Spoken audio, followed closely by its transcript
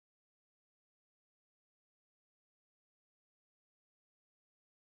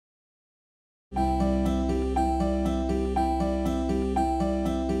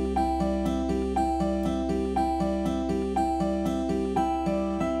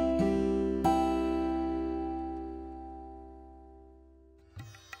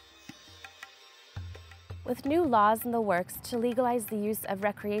With new laws in the works to legalize the use of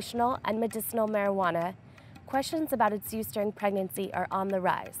recreational and medicinal marijuana, questions about its use during pregnancy are on the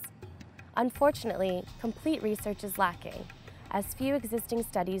rise. Unfortunately, complete research is lacking, as few existing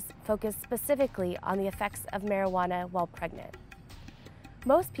studies focus specifically on the effects of marijuana while pregnant.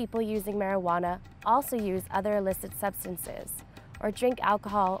 Most people using marijuana also use other illicit substances, or drink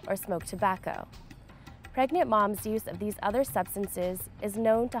alcohol or smoke tobacco. Pregnant moms' use of these other substances is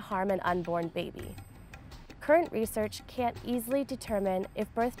known to harm an unborn baby. Current research can't easily determine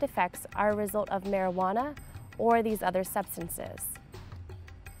if birth defects are a result of marijuana or these other substances.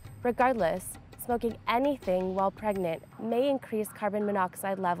 Regardless, smoking anything while pregnant may increase carbon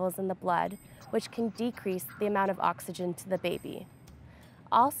monoxide levels in the blood, which can decrease the amount of oxygen to the baby.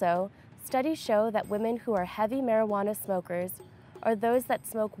 Also, studies show that women who are heavy marijuana smokers, or those that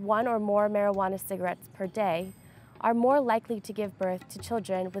smoke one or more marijuana cigarettes per day, are more likely to give birth to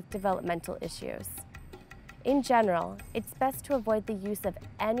children with developmental issues. In general, it's best to avoid the use of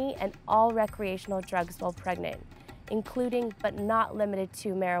any and all recreational drugs while pregnant, including but not limited to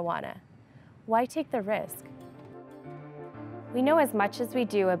marijuana. Why take the risk? We know as much as we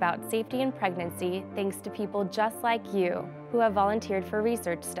do about safety in pregnancy thanks to people just like you who have volunteered for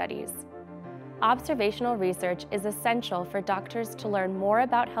research studies. Observational research is essential for doctors to learn more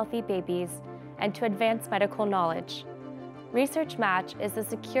about healthy babies and to advance medical knowledge. Research Match is a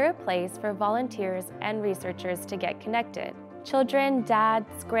secure place for volunteers and researchers to get connected. Children,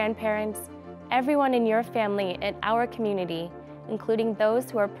 dads, grandparents, everyone in your family and our community, including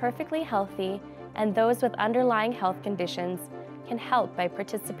those who are perfectly healthy and those with underlying health conditions, can help by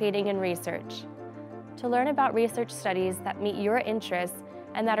participating in research. To learn about research studies that meet your interests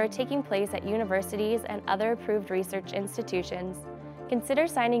and that are taking place at universities and other approved research institutions, consider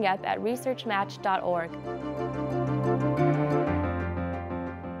signing up at researchmatch.org.